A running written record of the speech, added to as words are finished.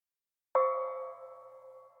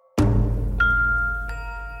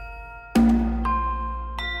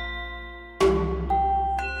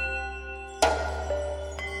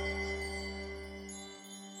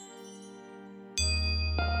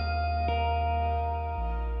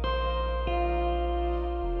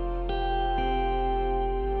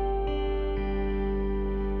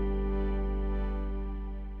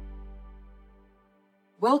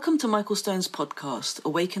Welcome to Michael Stone's podcast,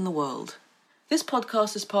 Awaken the World. This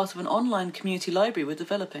podcast is part of an online community library we're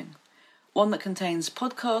developing, one that contains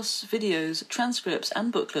podcasts, videos, transcripts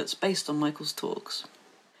and booklets based on Michael's talks.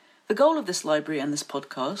 The goal of this library and this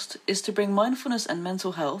podcast is to bring mindfulness and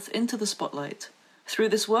mental health into the spotlight. Through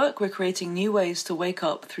this work, we're creating new ways to wake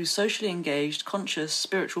up through socially engaged, conscious,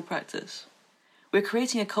 spiritual practice. We're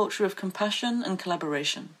creating a culture of compassion and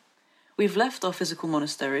collaboration. We've left our physical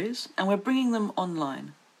monasteries, and we're bringing them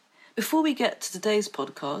online. Before we get to today's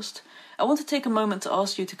podcast, I want to take a moment to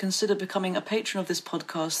ask you to consider becoming a patron of this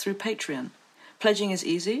podcast through Patreon. Pledging is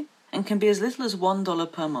easy and can be as little as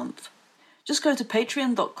 $1 per month. Just go to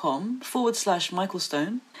patreon.com/Michael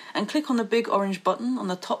Stone and click on the big orange button on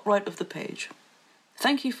the top right of the page.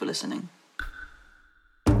 Thank you for listening.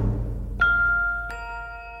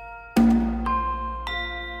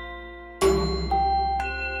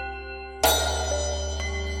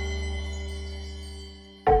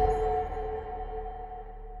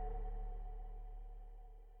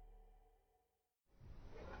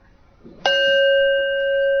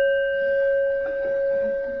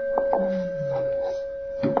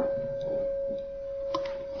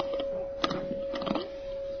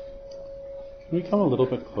 Can we come a little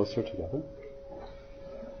bit closer together?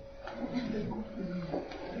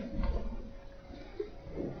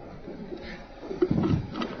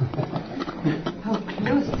 How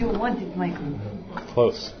close do you want it, Michael?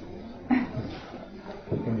 Close.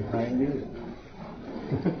 From behind you.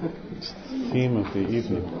 It's the theme of the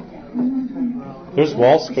evening. There's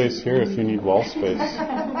wall space here if you need wall space.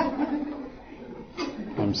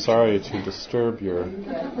 I'm sorry to disturb your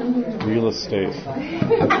real estate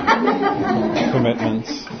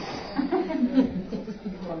commitments.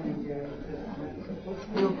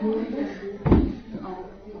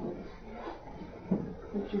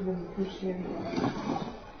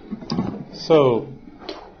 So,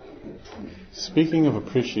 speaking of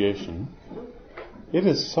appreciation, it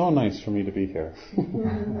is so nice for me to be here.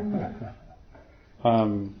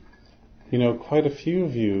 Quite a few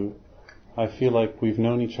of you, I feel like we've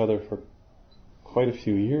known each other for quite a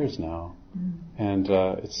few years now. And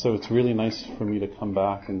it's really nice for me to come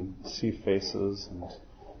back and see faces and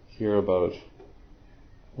hear about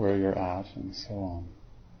where you're at and so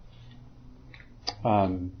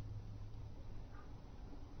on.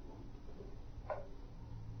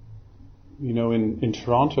 In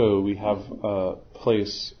Toronto we have a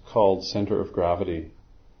place called Center of Gravity.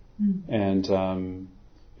 And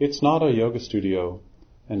it's not a yoga studio,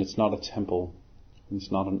 and it's not a temple, and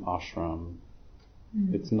it's not an ashram.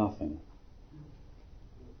 It's nothing.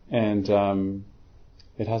 And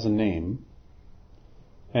it has a name.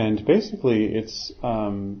 And basically it's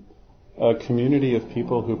a community of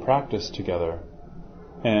people who practice together.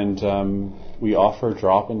 And we offer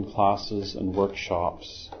drop-in classes and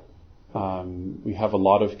workshops. We have a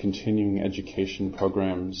lot of continuing education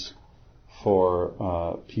programs for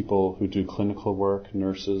people who do clinical work,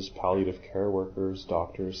 nurses, palliative care workers,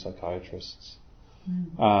 doctors, psychiatrists.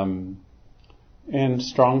 And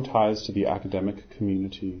strong ties to the academic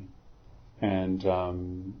community. And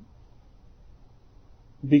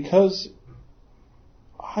because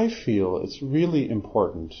I feel it's really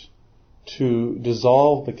important to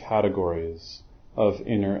dissolve the categories of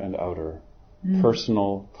inner and outer,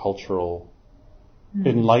 personal, cultural,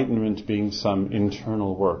 enlightenment being some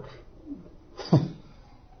internal work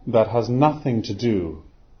that has nothing to do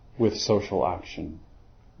with social action.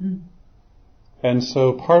 And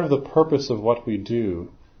so part of the purpose of what we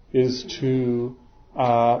do is to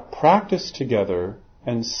practice together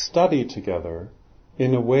and study together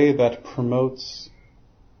in a way that promotes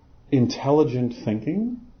intelligent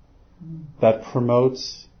thinking, that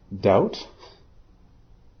promotes doubt,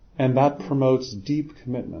 and that promotes deep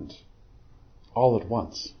commitment all at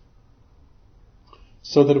once.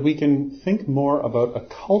 So that we can think more about a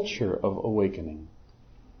culture of awakening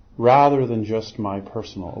rather than just my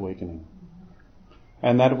personal awakening.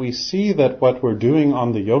 And that we see that what we're doing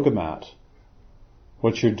on the yoga mat,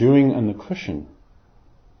 what you're doing on the cushion,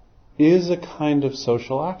 is a kind of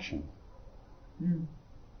social action.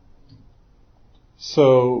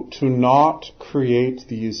 So to not create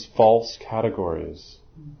these false categories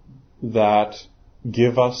that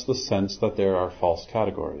give us the sense that there are false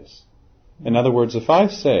categories. In other words, if I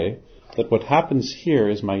say that what happens here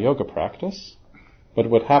is my yoga practice, but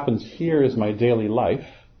what happens here is my daily life,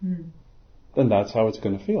 then that's how it's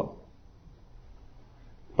going to feel.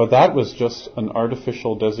 But that was just an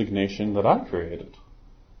artificial designation that I created.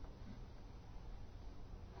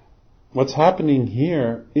 What's happening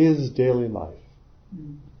here is daily life.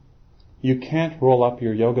 You can't roll up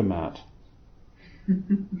your yoga mat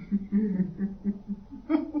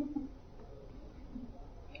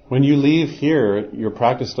When you leave here, your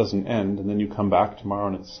practice doesn't end, and then you come back tomorrow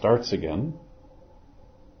and it starts again.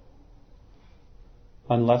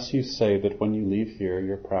 Unless you say that when you leave here,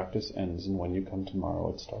 your practice ends, and when you come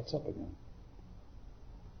tomorrow, it starts up again.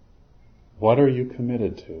 What are you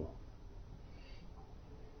committed to?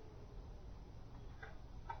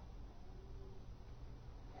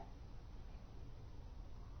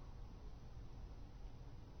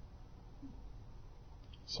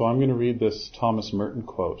 So I'm going to read this Thomas Merton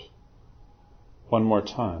quote one more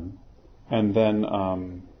time. And then,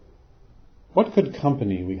 what good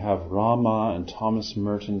company. We have Rama and Thomas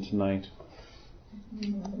Merton tonight.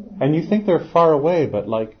 And you think they're far away, but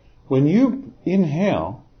like, when you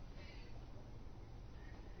inhale,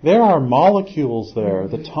 there are molecules there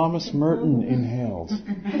that Thomas Merton inhaled.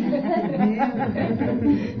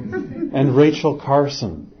 And Rachel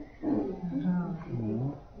Carson.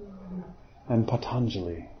 And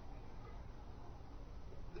Patanjali.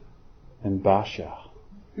 And Basha.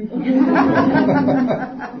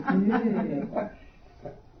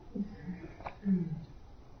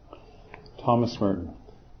 Thomas Merton.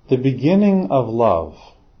 The beginning of love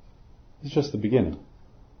is just the beginning.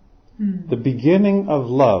 The beginning of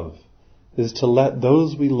love is to let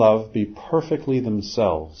those we love be perfectly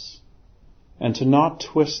themselves and to not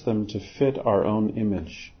twist them to fit our own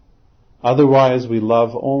image. Otherwise, we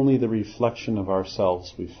love only the reflection of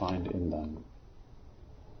ourselves we find in them.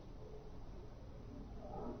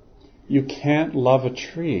 You can't love a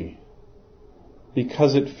tree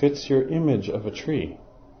because it fits your image of a tree.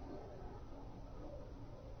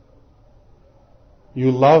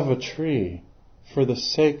 You love a tree for the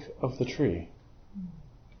sake of the tree.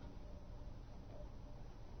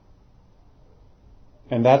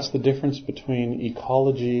 And that's the difference between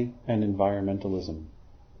ecology and environmentalism.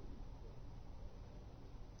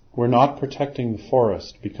 We're not protecting the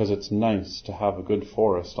forest because it's nice to have a good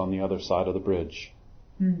forest on the other side of the bridge.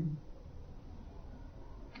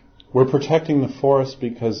 We're protecting the forest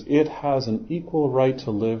because it has an equal right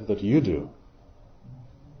to live that you do.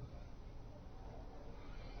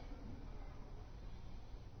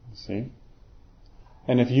 See?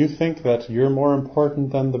 And if you think that you're more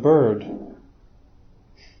important than the bird,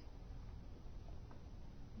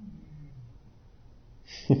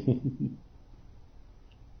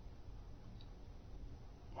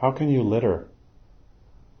 how can you litter?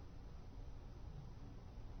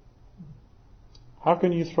 How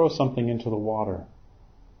can you throw something into the water?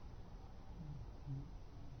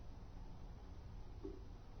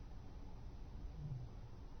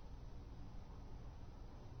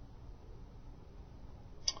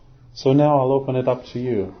 So now I'll open it up to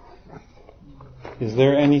you. Is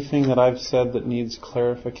there anything that I've said that needs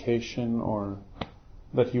clarification or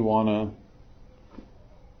that you want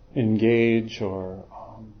to engage or...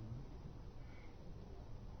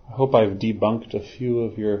 I hope I've debunked a few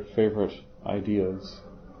of your favorite ideas.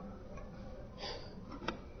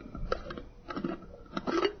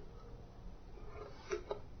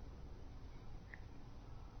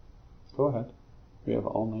 Go ahead. We have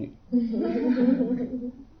all night.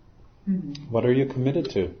 What are you committed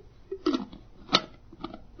to?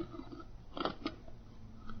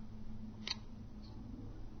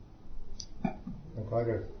 I got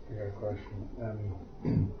a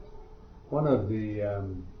question. One of the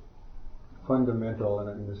fundamental, and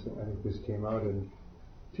I think this came out in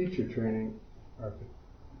teacher training, or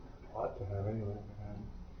ought to have anyway,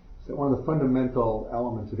 is that one of the fundamental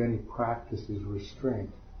elements of any practice is restraint.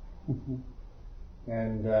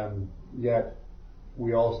 And yet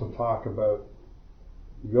we also talk about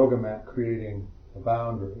yoga mat creating a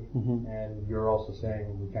boundary, and you're also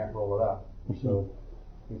saying we can't roll it up. So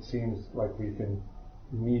it seems like we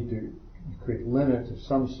need to create limits of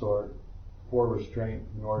some sort for restraint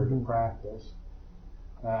in order to practice.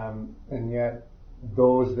 And yet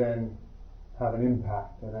those then have an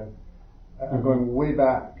impact. And I'm going way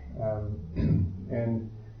back,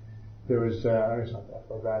 and there was, it's not that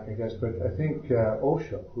far back, I guess, but I think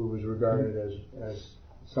Osho, who was regarded as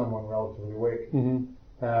someone relatively awake,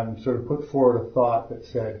 sort of put forward a thought that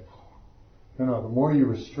said, no, the more you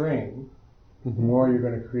restrain, the more you're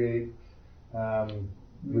going to create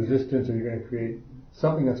resistance, or you're going to create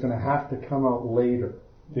something that's going to have to come out later.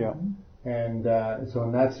 Yeah. And so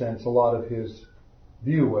in that sense, a lot of his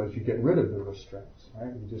view was you get rid of the restraints,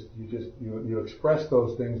 right? You express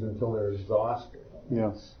those things until they're exhausted.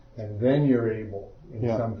 Yes. And then you're able, in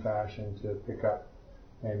some fashion, to pick up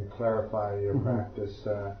and clarify your practice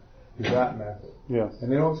through that method. Yes.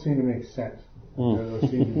 And they don't seem to make sense. They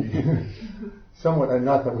seem to be somewhat,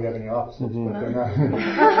 not that we have any opposites, but they're not.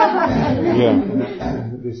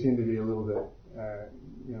 They seem to be a little bit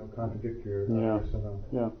contradict your Yeah. persona.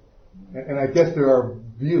 Yeah. And I guess there are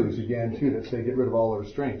views again too that say get rid of all the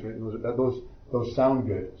restraints. Right? Those sound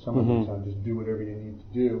good. Some of them sound just do whatever you need to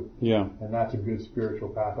do. Yeah. And that's a good spiritual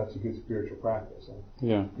path. That's a good spiritual practice. And,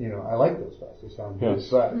 Yeah. I like those paths. They sound good. Yes.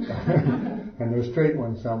 But and the straight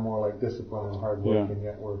ones sound more like discipline and hard work. Yeah. And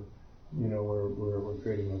yet we're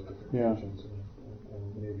creating those different Yeah. tensions.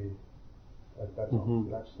 And maybe that's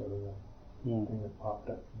sort of the thing that popped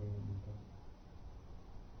up for me.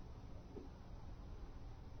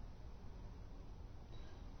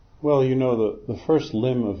 Well, the first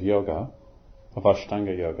limb of yoga, of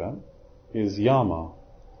Ashtanga yoga, is yama,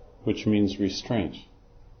 which means restraint.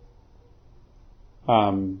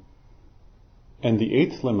 And the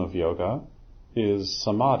eighth limb of yoga is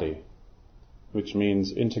samadhi, which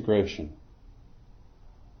means integration.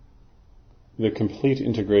 The complete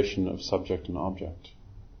integration of subject and object,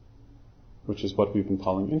 which is what we've been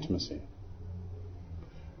calling intimacy.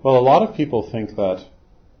 Well, a lot of people think that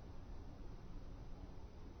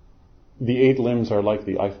the 8 limbs are like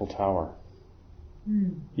the Eiffel Tower.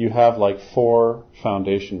 You have like 4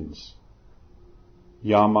 foundations.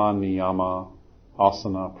 Yama, niyama,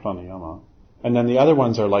 asana, pranayama. And then the other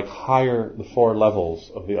ones are like higher, the 4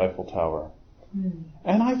 levels of the Eiffel Tower.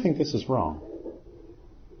 And I think this is wrong.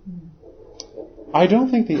 I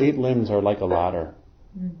don't think the 8 limbs are like a ladder.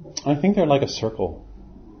 I think they're like a circle.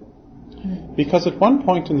 Because at one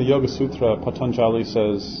point in the Yoga Sutra, Patanjali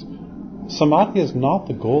says, samadhi is not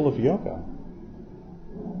the goal of yoga.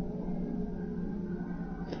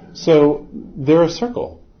 So they're a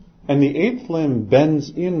circle. And the 8th limb bends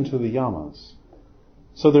into the yamas.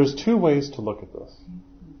 So there's 2 ways to look at this.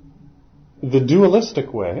 The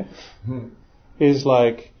dualistic way is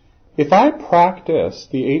like, if I practice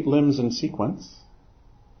the 8 limbs in sequence,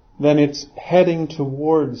 then it's heading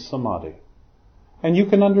towards samadhi. And you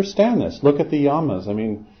can understand this. Look at the yamas. I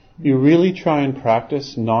mean, you really try and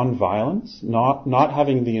practice non-violence, not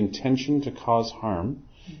having the intention to cause harm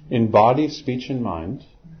in body, speech, and mind.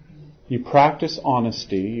 You practice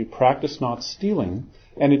honesty, you practice not stealing,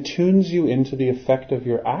 and it tunes you into the effect of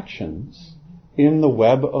your actions in the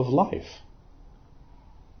web of life.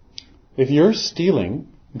 If you're stealing,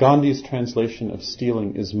 Gandhi's translation of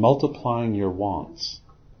stealing is multiplying your wants.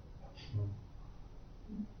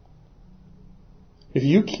 If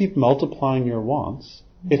you keep multiplying your wants,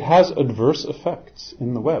 it has adverse effects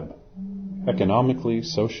in the web, economically,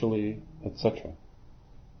 socially, etc.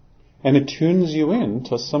 And it tunes you in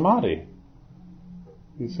to samadhi.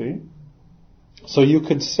 You see? So you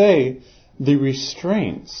could say the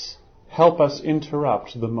restraints help us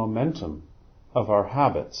interrupt the momentum of our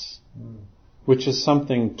habits, which is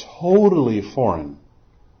something totally foreign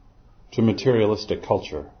to materialistic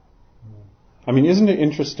culture. I mean, isn't it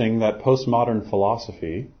interesting that postmodern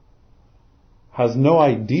philosophy has no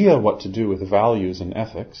idea what to do with values and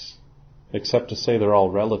ethics, except to say they're all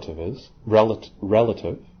relative.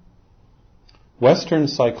 Western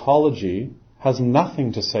psychology has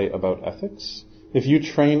nothing to say about ethics. If you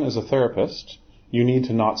train as a therapist, you need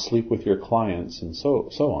to not sleep with your clients and so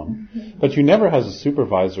on. But you never have a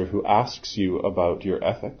supervisor who asks you about your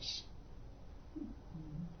ethics.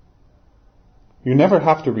 You never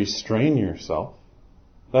have to restrain yourself.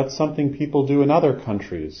 That's something people do in other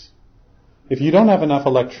countries. If you don't have enough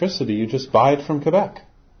electricity, you just buy it from Quebec.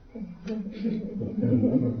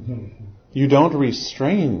 You don't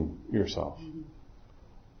restrain yourself.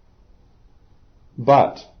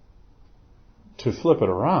 But, to flip it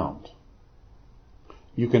around,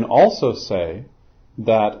 you can also say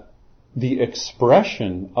that the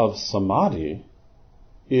expression of samadhi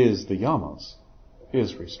is the yamas,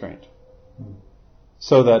 is restraint.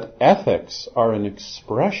 So that ethics are an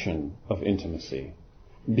expression of intimacy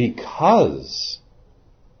because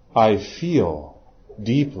I feel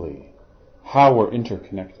deeply how we're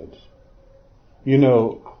interconnected. You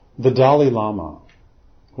know, the Dalai Lama,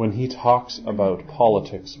 when he talks about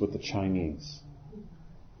politics with the Chinese,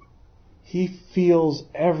 he feels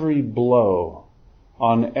every blow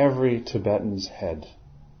on every Tibetan's head.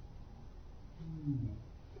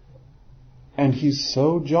 And he's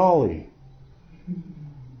so jolly.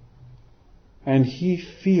 And he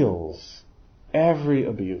feels every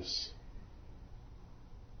abuse.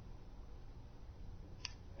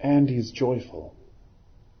 And he's joyful.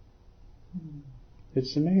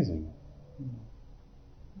 It's amazing.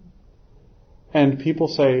 And people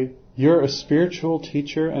say, you're a spiritual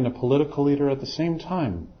teacher and a political leader at the same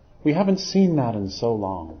time. We haven't seen that in so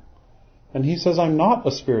long. And he says, I'm not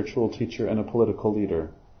a spiritual teacher and a political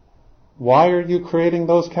leader. Why are you creating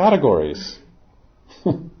those categories?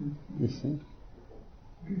 You see?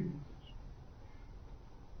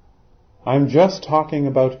 I'm just talking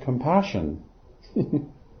about compassion.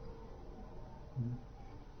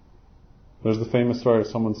 There's the famous story,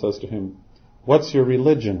 someone says to him, what's your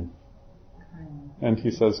religion? And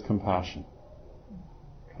he says, compassion.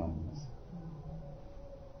 Kindness.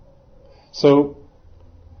 So,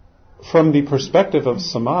 from the perspective of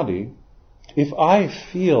samadhi, if I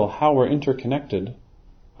feel how we're interconnected,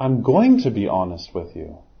 I'm going to be honest with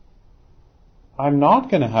you. I'm not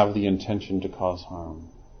going to have the intention to cause harm.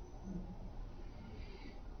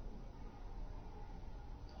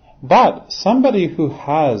 But somebody who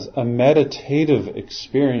has a meditative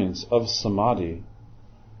experience of samadhi,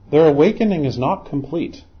 their awakening is not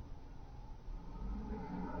complete.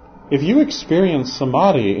 If you experience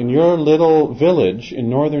samadhi in your little village in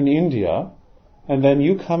northern India, and then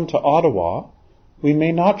you come to Ottawa, we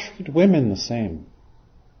may not treat women the same.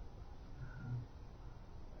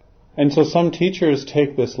 And so some teachers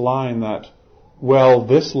take this line that, well,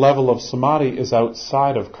 this level of samadhi is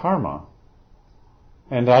outside of karma.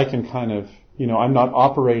 And I can kind of, I'm not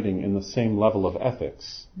operating in the same level of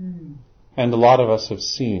ethics. And a lot of us have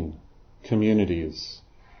seen communities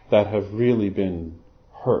that have really been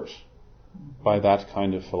hurt by that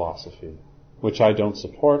kind of philosophy, which I don't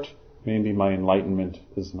support. Maybe my enlightenment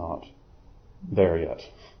is not there yet.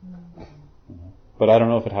 But I don't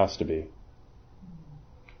know if it has to be.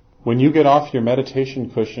 When you get off your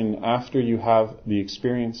meditation cushion after you have the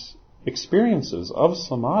experiences of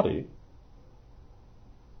samadhi,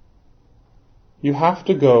 you have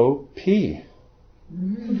to go pee.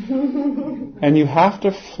 And you have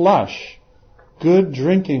to flush good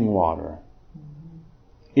drinking water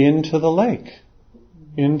into the lake,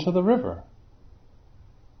 into the river.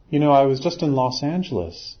 I was just in Los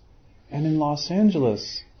Angeles, and in Los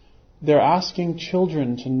Angeles, they're asking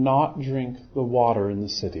children to not drink the water in the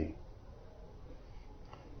city.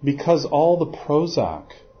 Because all the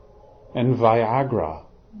Prozac and Viagra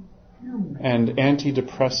and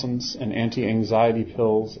antidepressants and anti-anxiety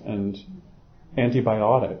pills and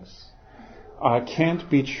antibiotics can't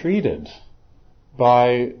be treated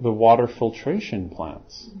by the water filtration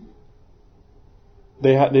plants.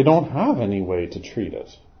 They don't have any way to treat it.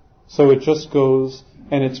 So it just goes,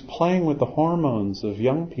 and it's playing with the hormones of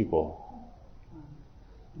young people.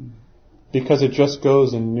 Because it just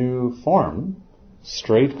goes in new form,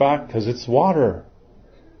 straight back, because it's water,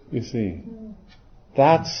 you see.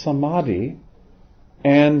 That's samadhi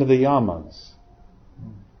and the yamas.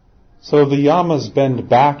 So the yamas bend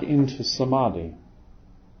back into samadhi.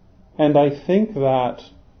 And I think that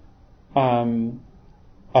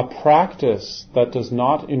a practice that does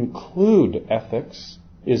not include ethics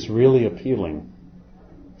is really appealing.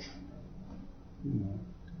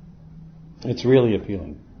 It's really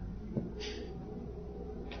appealing.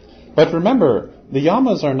 But remember, the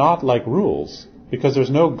yamas are not like rules, because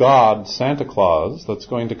there's no God, Santa Claus, that's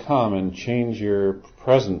going to come and change your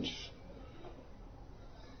present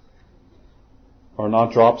or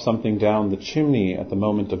not drop something down the chimney at the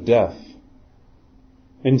moment of death.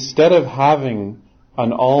 Instead of having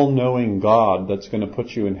an all-knowing God that's going to put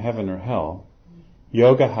you in heaven or hell,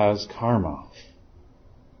 yoga has karma.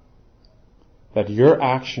 That your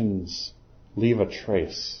actions leave a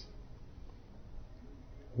trace.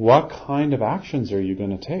 What kind of actions are you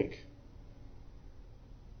going to take?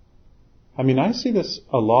 I see this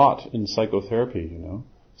a lot in psychotherapy,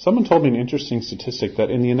 Someone told me an interesting statistic that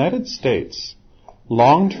in the United States,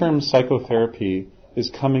 long-term psychotherapy is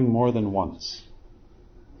coming more than once.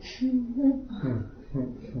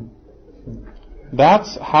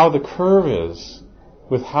 That's how the curve is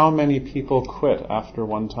with how many people quit after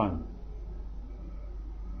one time.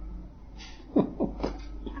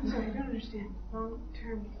 I'm sorry, I don't understand.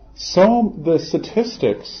 Long-term. So the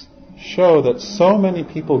statistics show that so many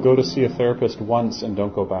people go to see a therapist once and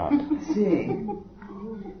don't go back.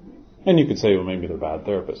 And you could say, well, maybe they're bad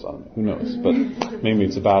therapists. I don't know. Who knows? But maybe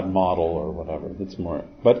it's a bad model or whatever. It's more.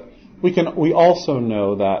 But we also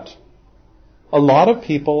know that a lot of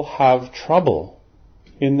people have trouble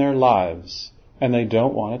in their lives and they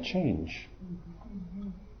don't want to change.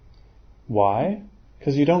 Why?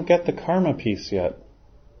 Because you don't get the karma piece yet.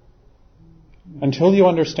 Until you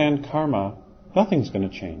understand karma, nothing's going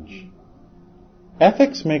to change.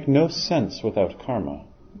 Ethics make no sense without karma.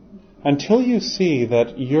 Until you see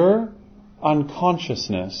that your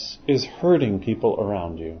unconsciousness is hurting people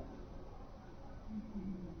around you.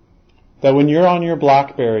 That when you're on your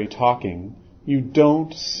BlackBerry talking, you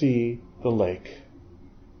don't see the lake.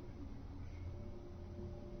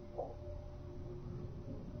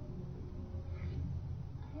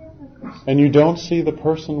 And you don't see the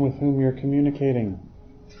person with whom you're communicating.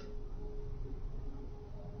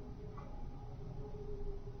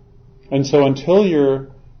 And so until you're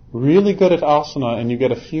really good at asana and you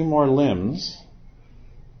get a few more limbs,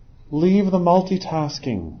 leave the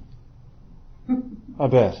multitasking a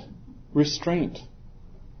bit. Restraint.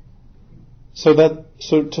 So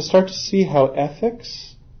to start to see how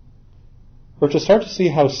ethics, or to start to see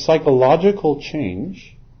how psychological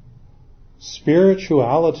change,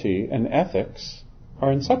 spirituality, and ethics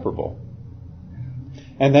are inseparable.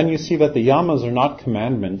 And then you see that the yamas are not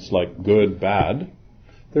commandments like good, bad.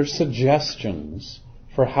 They're suggestions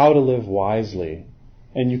for how to live wisely,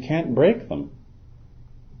 and you can't break them.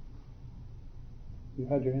 You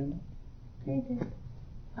had your hand up? I did.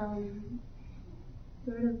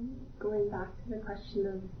 Sort of going back to the question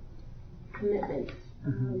of commitment.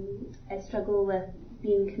 I struggle with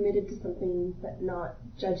being committed to something but not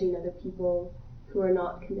judging other people who are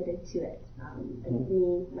not committed to it. And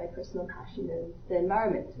me, my personal passion is the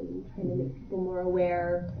environment and trying to make people more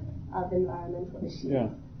aware of environmental issues. Yeah.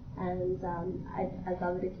 And I'd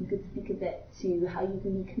love it if you could speak a bit to how you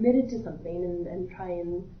can be committed to something and try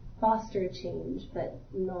and foster change, but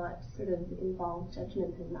not sort of involve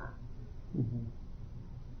judgment in that.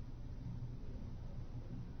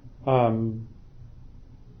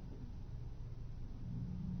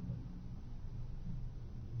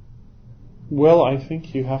 Well, I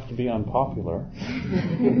think you have to be unpopular.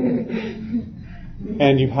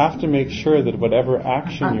 And you have to make sure that whatever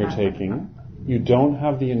action you're taking, you don't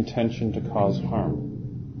have the intention to cause harm.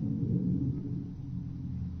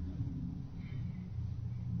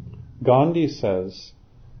 Gandhi says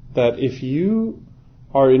that if you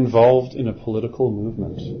are involved in a political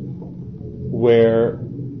movement where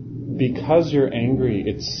because you're angry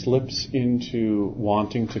it slips into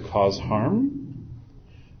wanting to cause harm,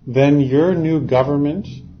 then your new government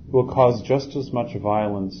will cause just as much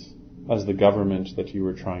violence as the government that you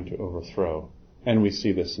were trying to overthrow. And we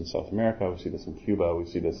see this in South America, we see this in Cuba, we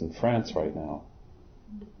see this in France right now.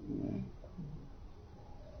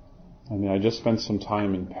 I mean, I just spent some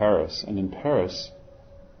time in Paris, and in Paris,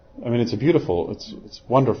 I mean, it's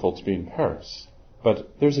wonderful to be in Paris,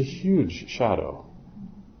 but there's a huge shadow.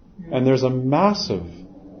 And there's a massive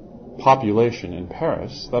population in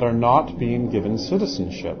Paris that are not being given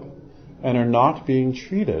citizenship and are not being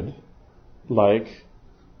treated like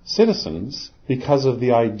citizens because of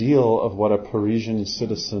the ideal of what a Parisian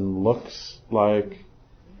citizen looks like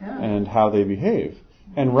and how they behave.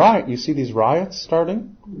 And you see these riots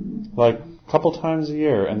starting like a couple times a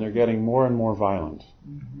year, and they're getting more and more violent.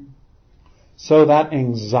 So that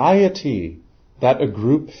anxiety that a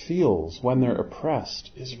group feels when they're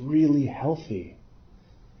oppressed is really healthy.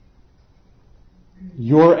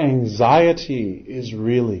 Your anxiety is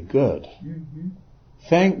really good.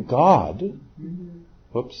 Thank God.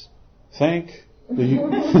 Thank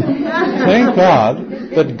God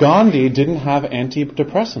that Gandhi didn't have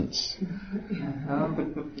antidepressants.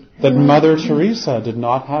 That Mother Teresa did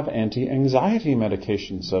not have anti-anxiety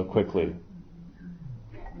medication so quickly.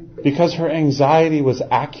 Because her anxiety was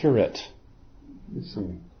accurate. You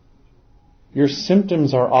see. Your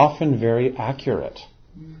symptoms are often very accurate.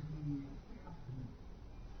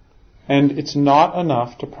 And it's not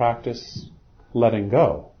enough to practice letting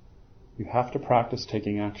go. You have to practice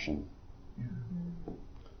taking action.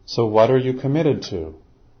 So what are you committed to?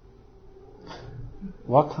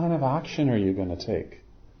 What kind of action are you going to take?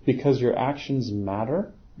 Because your actions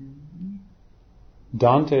matter.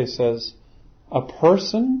 Dante says, a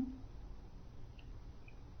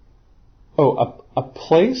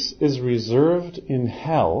place is reserved in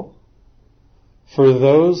hell for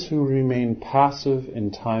those who remain passive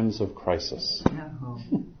in times of crisis.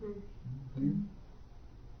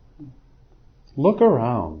 Look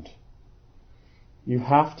around. You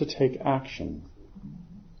have to take action.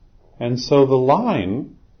 And so the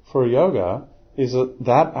line for yoga is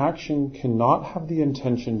that action cannot have the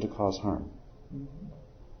intention to cause harm.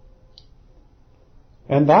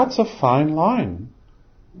 And that's a fine line.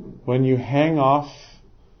 When you hang off,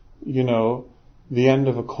 the end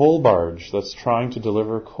of a coal barge that's trying to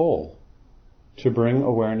deliver coal, to bring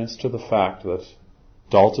awareness to the fact that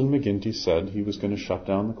Dalton McGuinty said he was going to shut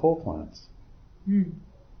down the coal plants.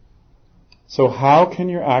 So how can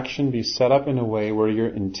your action be set up in a way where your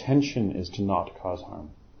intention is to not cause harm?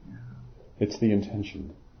 It's the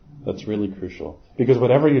intention that's really crucial. Because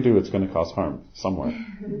whatever you do, it's going to cause harm somewhere.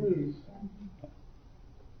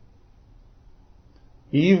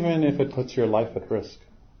 Even if it puts your life at risk.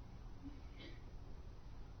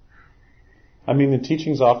 I mean, the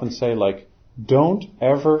teachings often say, don't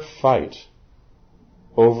ever fight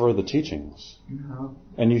over the teachings. No.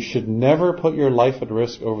 And you should never put your life at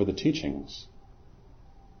risk over the teachings.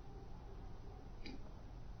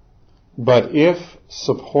 But if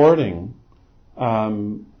supporting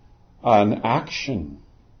an action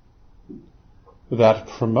that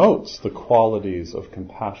promotes the qualities of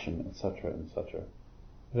compassion, etc.,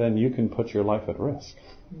 then you can put your life at risk.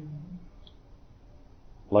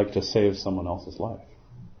 Like to save someone else's life.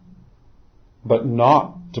 But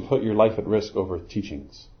not to put your life at risk over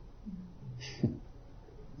teachings.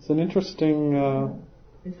 It's an interesting...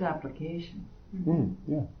 It's application.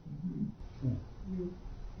 Yeah.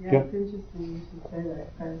 Yeah, it's interesting you should say that.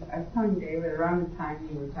 I was telling David around the time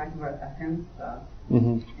you were talking about ahimsa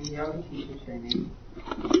and yoga teacher training,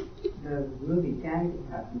 the movie Gandhi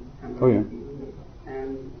happened to come on TV.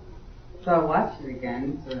 And so I watched it again.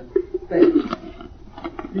 But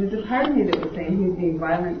there was a part of me that was saying he was being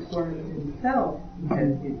violent towards himself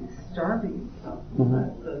because he was starving himself.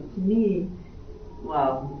 So to me,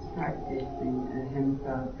 while he's practicing ahimsa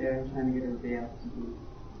out there and trying to get everybody else to be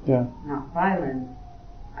not violent,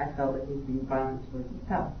 I felt like he was being violent towards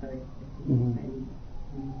himself. But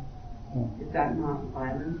is that not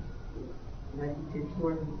violence? Like he did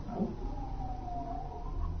towards himself?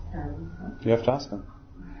 You have to ask him.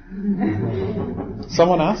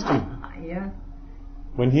 Someone asked him. Yeah.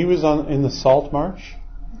 When he was in the Salt March,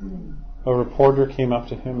 a reporter came up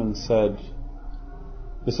to him and said,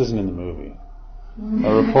 this isn't in the movie,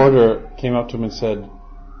 a reporter came up to him and said,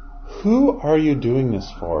 who are you doing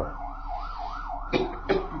this for?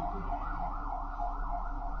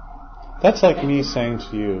 That's like me saying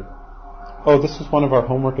to you, oh, this is one of our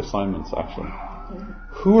homework assignments, actually.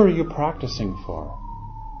 Who are you practicing for?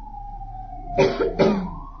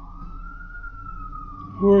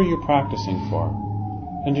 Who are you practicing for?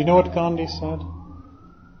 And you know what Gandhi said?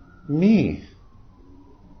 Me.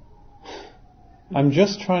 I'm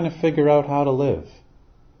just trying to figure out how to live.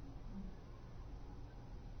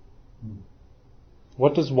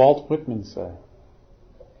 What does Walt Whitman say?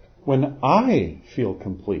 When I feel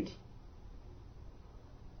complete.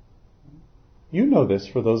 You know this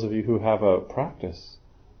for those of you who have a practice.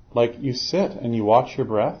 Like you sit and you watch your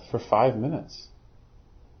breath for 5 minutes.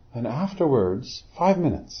 And afterwards, 5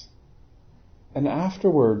 minutes. And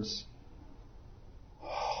afterwards,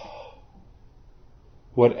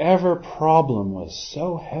 whatever problem was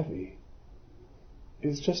so heavy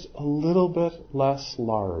is just a little bit less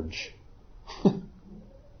large. You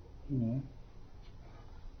know?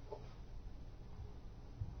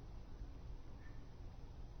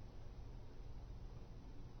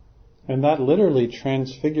 And that literally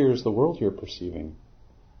transfigures the world you're perceiving.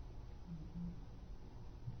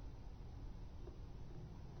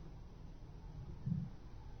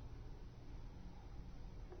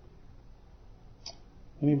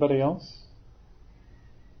 Anybody else?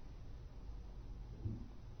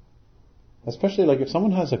 Especially like if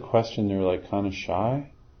someone has a question, they're like kind of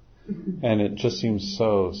shy, and it just seems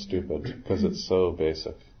so stupid because it's so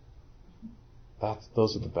basic.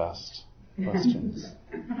 Those are the best questions.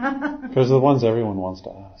 Because they're the ones everyone wants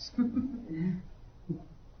to ask.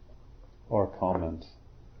 Or comment.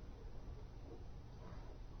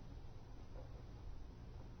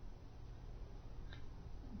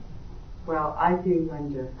 Well, I do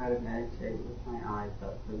wonder how to meditate with my eyes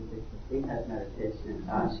open because we had meditation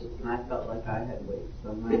at Ashes and I felt like I had weights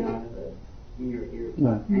on my eyelids in your ears.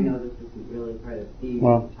 Yeah. I know this isn't really part of the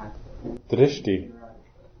Well, drishti,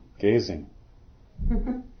 gazing.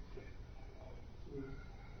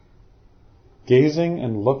 Gazing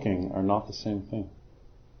and looking are not the same thing.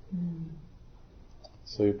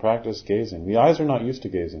 So you practice gazing. The eyes are not used to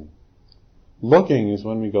gazing. Looking is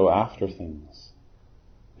when we go after things.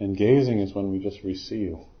 And gazing is when we just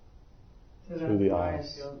receive through the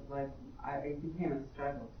eyes. I feel like it became a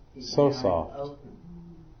struggle to keep So my eyes soft. open.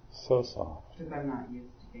 So soft. Because I'm not used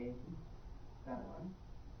to gazing. Is that why?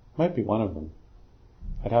 Might be one of them.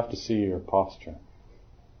 I'd have to see your posture.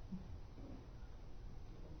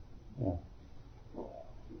 Yeah.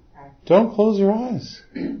 Don't close your eyes.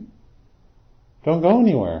 Don't go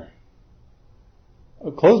anywhere.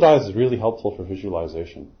 Closed eyes is really helpful for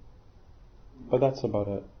visualization. But that's about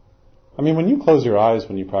it. I mean, when you close your eyes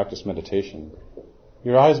when you practice meditation,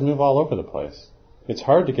 your eyes move all over the place. It's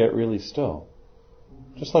hard to get really still.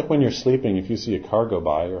 Just like when you're sleeping, if you see a car go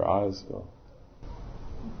by, your eyes go.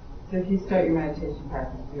 So if you start your meditation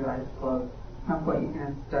practice with your eyes closed, at some point you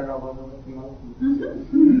can start all over with emotions.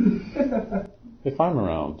 If I'm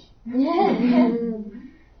around,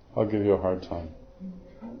 I'll give you a hard time.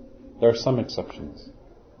 There are some exceptions.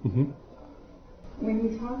 Mm-hmm. When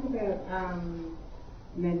you talk about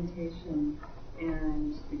meditation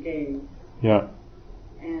and the gaze, Yeah.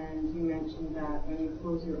 and you mentioned that when you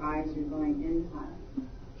close your eyes, you're going inside.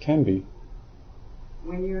 Can be.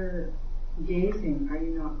 When you're gazing, are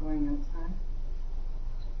you not going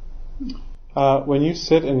outside? When you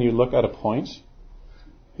sit and you look at a point,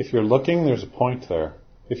 if you're looking, there's a point there.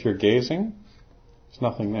 If you're gazing, there's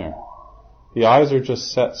nothing there. The eyes are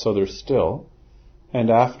just set so they're still, and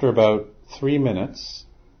after about 3 minutes,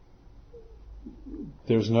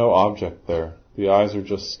 there's no object there. The eyes are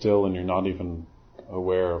just still and you're not even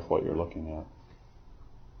aware of what you're looking at.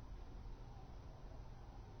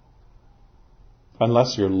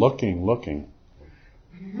 Unless you're looking.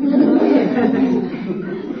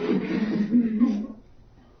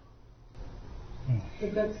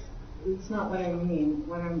 But it's not what I mean.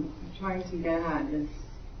 What I'm trying to get at is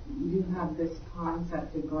you have this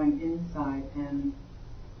concept of going inside and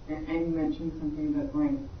you mentioned something about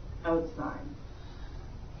going outside.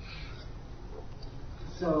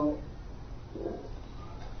 So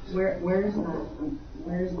where's the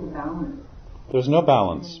balance? There's no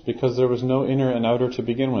balance because there was no inner and outer to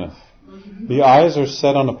begin with. The eyes are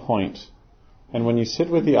set on a point, and when you sit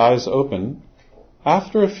with the eyes open,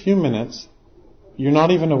 after a few minutes, you're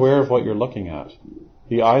not even aware of what you're looking at.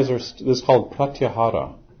 The eyes are, this is called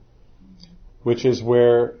pratyahara, which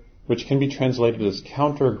can be translated as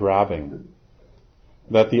counter-grabbing.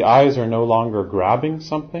 That the eyes are no longer grabbing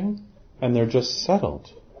something, and they're just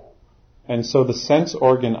settled. And so the sense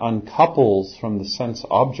organ uncouples from the sense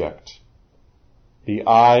object. The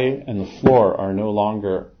eye and the floor are no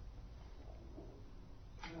longer.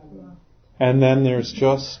 And then there's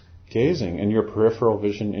just gazing, and your peripheral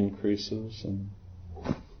vision increases, and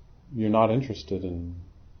you're not interested in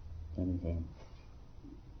anything.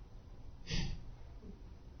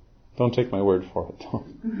 Don't take my word for it, though.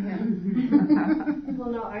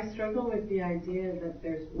 Well, no, I struggle with the idea that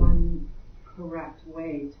there's one correct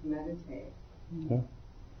way to meditate. Yeah.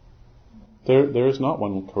 There is not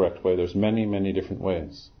one correct way. There's many, many different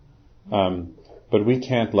ways. But we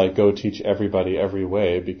can't go teach everybody every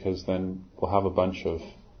way, because then we'll have a bunch of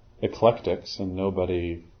eclectics and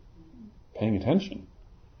nobody paying attention.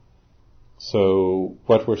 So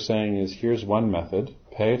what we're saying is, here's one method,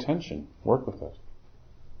 pay attention, work with it.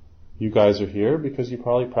 You guys are here because you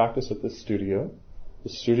probably practice at this studio. The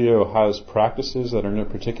studio has practices that are in a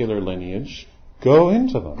particular lineage. Go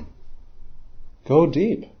into them. Go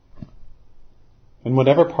deep. And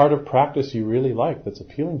whatever part of practice you really like that's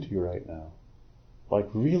appealing to you right now,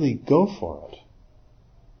 really go for it.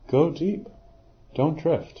 Go deep. Don't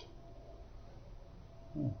drift.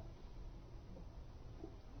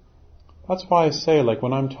 That's why I say,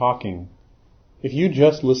 when I'm talking, if you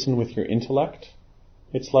just listen with your intellect,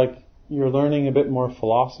 it's like you're learning a bit more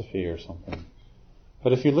philosophy or something.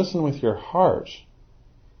 But if you listen with your heart,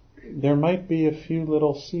 there might be a few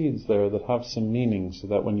little seeds there that have some meaning, so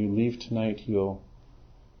that when you leave tonight, you'll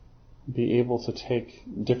be able to take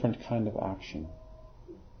different kind of action.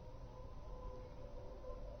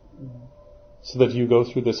 So that you go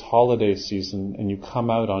through this holiday season and you come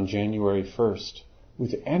out on January 1st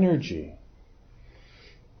with energy.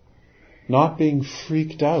 Not being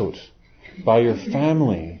freaked out by your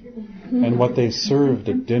family and what they served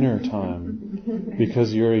at dinner time,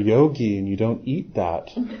 because you're a yogi and you don't eat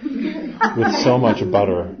that with so much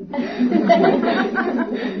butter.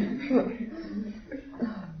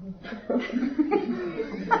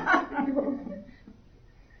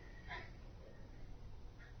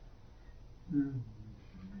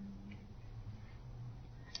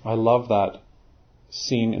 I love that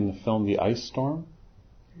scene in the film The Ice Storm,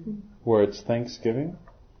 where it's Thanksgiving,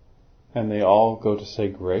 and they all go to say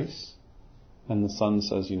grace, and the son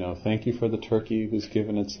says, thank you for the turkey who's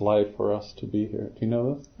given its life for us to be here. Do you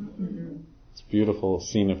know this? Mm-hmm. It's a beautiful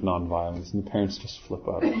scene of nonviolence, and the parents just flip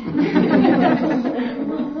out.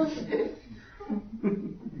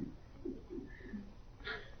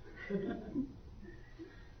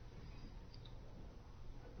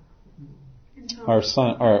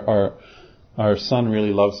 Our son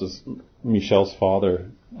really loves Michelle's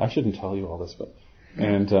father. I shouldn't tell you all this,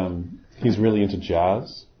 and he's really into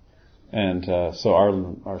jazz, and so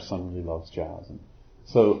our son really loves jazz. And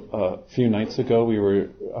so a few nights ago we were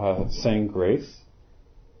saying grace,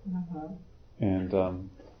 and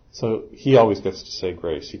so he always gets to say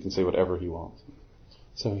grace. He can say whatever he wants.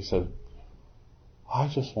 So he said, I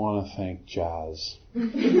just want to thank jazz.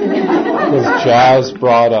 Because jazz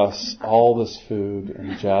brought us all this food,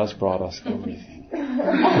 and jazz brought us everything.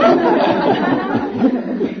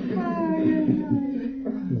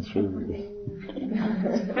 It's really good.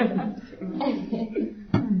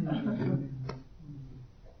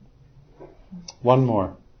 One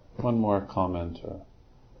more comment.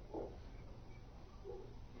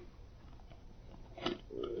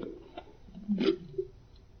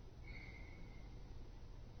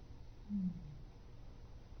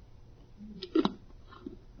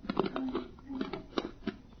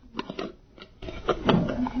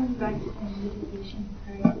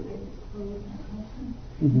 sorry, I suppose my question.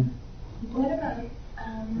 Mm-hmm. What about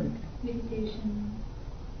meditation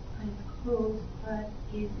eyes closed but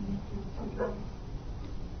gazing into the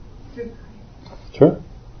third eye? Sure.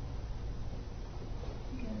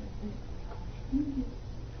 Because I think it's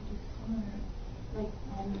pretty similar, like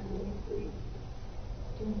when we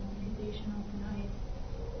doing meditation overnight,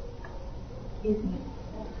 gazing at the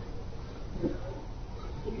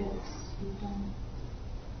because you don't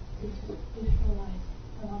visualize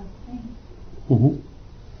a lot of things. Mm-hmm.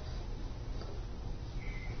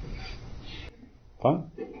 Fine.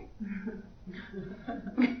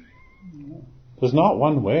 There's not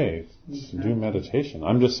one way to do meditation.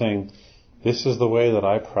 I'm just saying this is the way that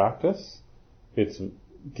I practice. It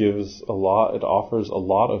offers a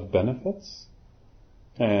lot of benefits.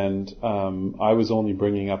 And I was only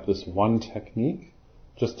bringing up this one technique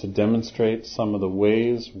just to demonstrate some of the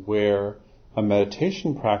ways where a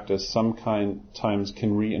meditation practice sometimes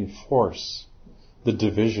can reinforce the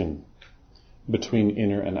division between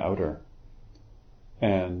inner and outer.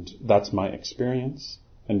 And that's my experience.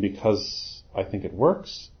 And because I think it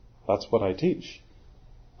works, that's what I teach.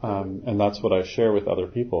 And that's what I share with other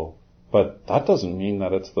people. But that doesn't mean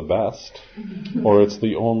that it's the best or it's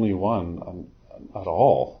the only one at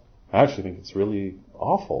all. I actually think it's really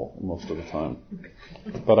awful most of the time.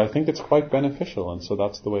 But I think it's quite beneficial, and so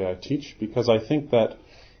that's the way I teach, because I think that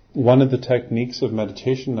one of the techniques of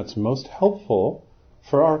meditation that's most helpful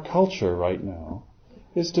for our culture right now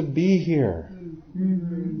is to be here.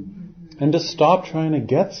 And to stop trying to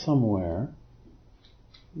get somewhere.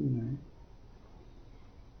 And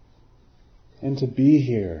to be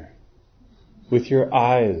here with your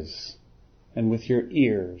eyes and with your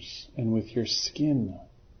ears and with your skin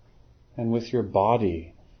and with your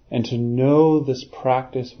body, and to know this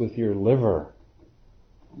practice with your liver,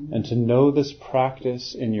 and to know this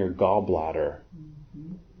practice in your gallbladder,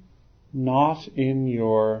 not in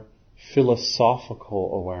your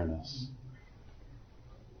philosophical awareness.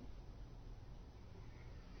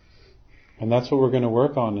 And that's what we're going to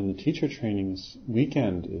work on in the teacher training this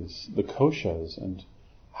weekend, is the koshas and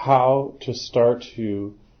how to start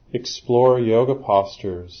to explore yoga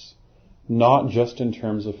postures, not just in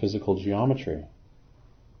terms of physical geometry,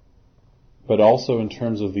 but also in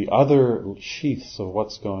terms of the other sheaths of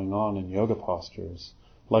what's going on in yoga postures,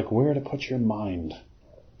 like where to put your mind.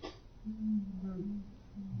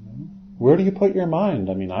 Where do you put your mind?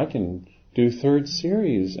 I mean, I can do third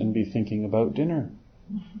series and be thinking about dinner.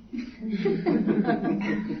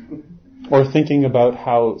 Or thinking about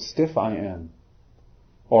how stiff I am,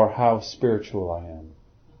 or how spiritual I am,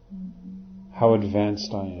 how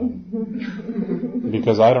advanced I am.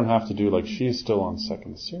 Because I don't have to do like she's still on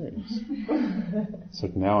second series. It's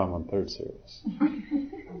like now I'm on third series.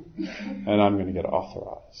 And I'm going to get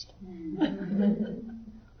authorized.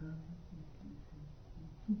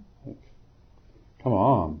 Like, come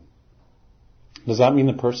on. Does that mean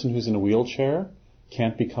the person who's in a wheelchair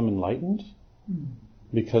can't become enlightened?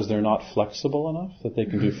 Because they're not flexible enough that they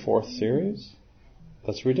can do fourth series?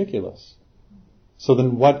 That's ridiculous. So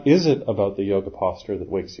then what is it about the yoga posture that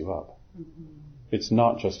wakes you up? It's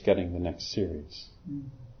not just getting the next series.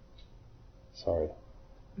 Sorry.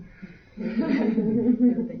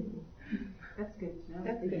 That's good.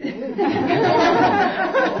 That's good.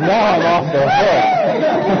 Now I'm off the hook.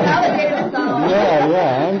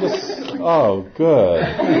 Yeah, I'm just, oh, good.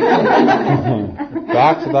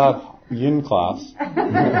 Back to that yin class.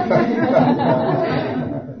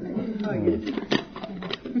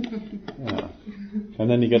 Yeah. And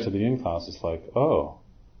then you get to the yin class, it's like, oh,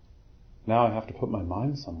 now I have to put my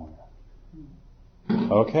mind somewhere.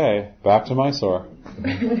 Okay, back to Mysore.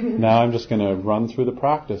 Now I'm just going to run through the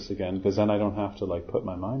practice again, because then I don't have to like put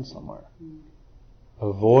my mind somewhere.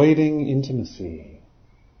 Avoiding intimacy.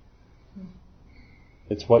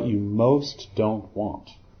 It's what you most don't want.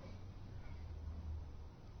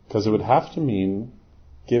 Because it would have to mean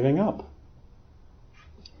giving up.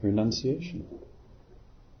 Renunciation.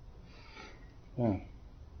 Yeah.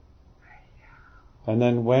 And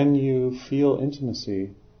then when you feel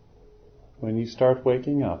intimacy, when you start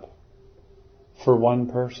waking up, for one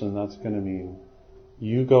person that's going to mean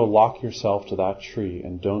you go lock yourself to that tree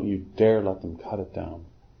and don't you dare let them cut it down.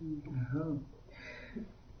 Uh-huh.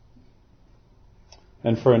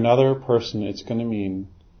 And for another person it's going to mean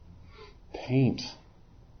paint.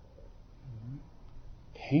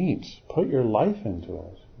 Paint. Put your life into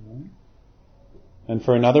it. And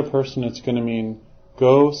for another person it's going to mean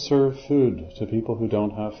go serve food to people who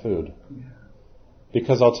don't have food.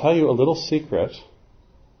 Because I'll tell you a little secret,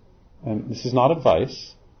 and this is not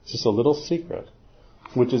advice, it's just a little secret,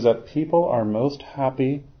 which is that people are most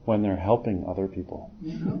happy when they're helping other people.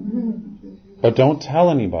 But don't tell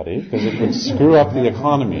anybody, because it would screw up the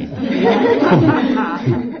economy.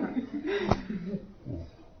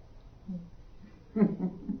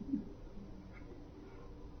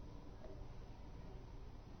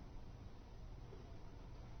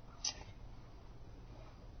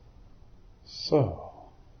 So,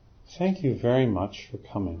 thank you very much for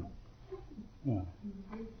coming. Yeah.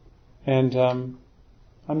 And I'm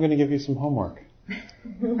going to give you some homework.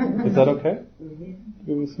 Is that okay?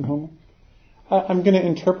 Give you some homework? I'm going to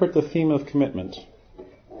interpret the theme of commitment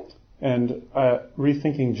and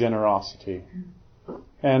rethinking generosity.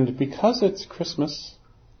 And because it's Christmas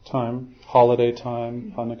time, holiday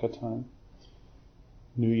time, Hanukkah time,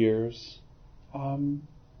 New Year's,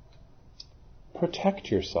 protect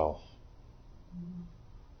yourself.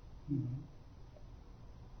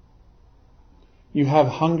 You have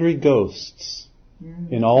hungry ghosts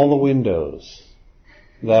in all the windows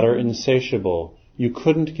that are insatiable. You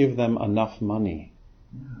couldn't give them enough money.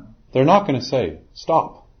 They're not going to say,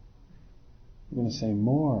 stop. They're going to say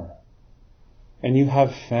more. And you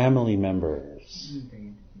have family members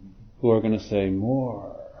who are going to say,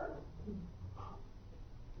 more.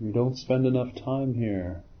 You don't spend enough time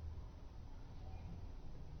here.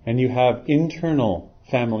 And you have internal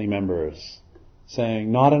family members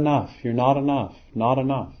saying, not enough, you're not enough, not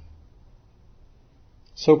enough.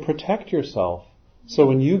 So protect yourself. So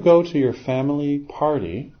when you go to your family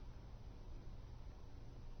party,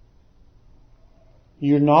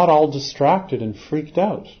 you're not all distracted and freaked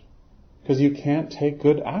out because you can't take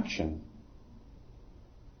good action.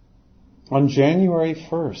 On January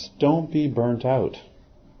 1st, don't be burnt out.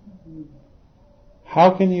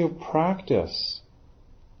 How can you practice?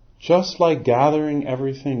 Just like gathering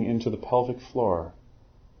everything into the pelvic floor,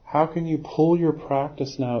 how can you pull your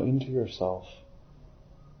practice now into yourself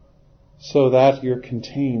so that you're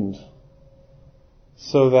contained,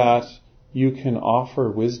 so that you can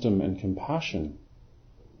offer wisdom and compassion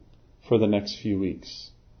for the next few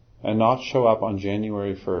weeks and not show up on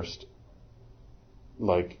January 1st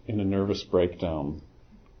like in a nervous breakdown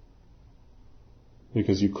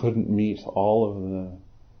because you couldn't meet all of the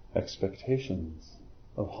expectations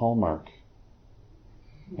of Hallmark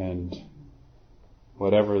and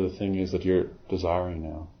whatever the thing is that you're desiring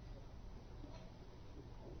now.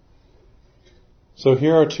 So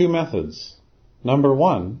here are two methods. Number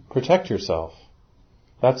one, protect yourself.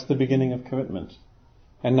 That's the beginning of commitment.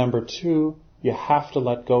 And number two, you have to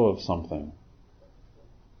let go of something.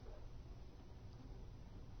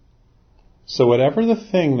 So whatever the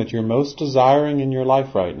thing that you're most desiring in your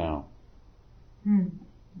life right now,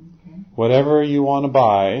 whatever you want to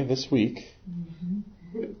buy this week,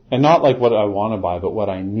 and not like what I want to buy, but what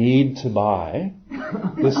I need to buy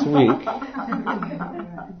this week,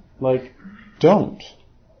 like, don't.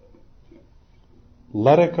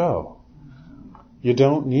 Let it go. You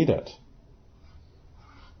don't need it.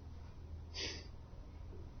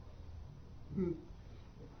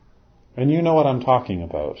 And you know what I'm talking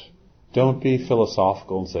about. Don't be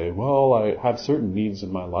philosophical and say, well, I have certain needs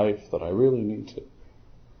in my life that I really need to.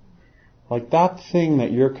 Like that thing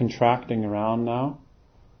that you're contracting around now,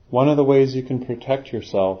 one of the ways you can protect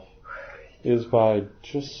yourself is by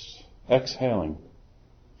just exhaling.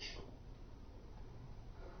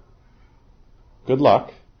 Good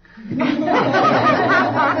luck.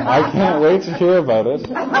 I can't wait to hear about it.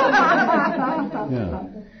 Yeah.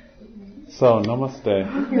 So, namaste.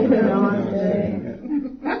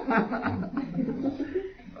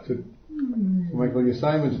 So, Michael, your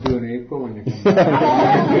assignment's due in April when you come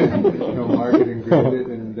back. Mark it and grade it.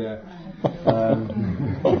 And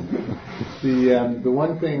the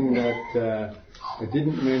one thing that I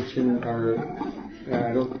didn't mention, or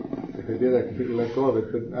I don't, if I did, I completely let go of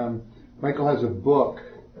it. But Michael has a book,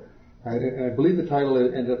 and I believe the title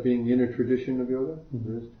ended up being The Inner Tradition of Yoga.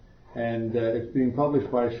 Mm-hmm. And it's being published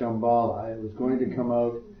by Shambhala. It was going to come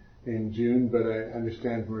out in June, but I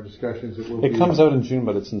understand from our discussions it comes out in June,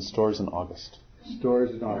 but it's in stores in August.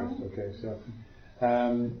 Stores in August, okay. So,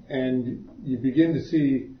 and you begin to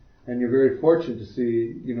see, and you're very fortunate to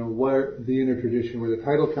see, where the inner tradition, where the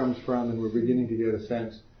title comes from, and we're beginning to get a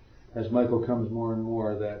sense, as Michael comes more and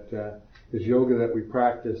more, that this yoga that we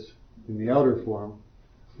practice in the outer form,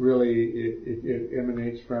 really it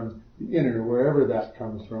emanates from the inner, wherever that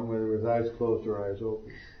comes from, whether it was eyes closed or eyes open.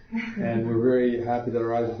 And we're very happy that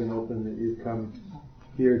our eyes have been open, that you've come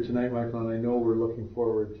here tonight, Michael, and I know we're looking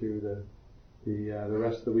forward to the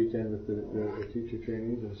rest of the weekend with the teacher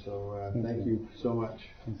trainees, and so thank you so much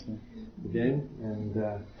again, and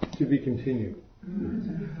to be continued.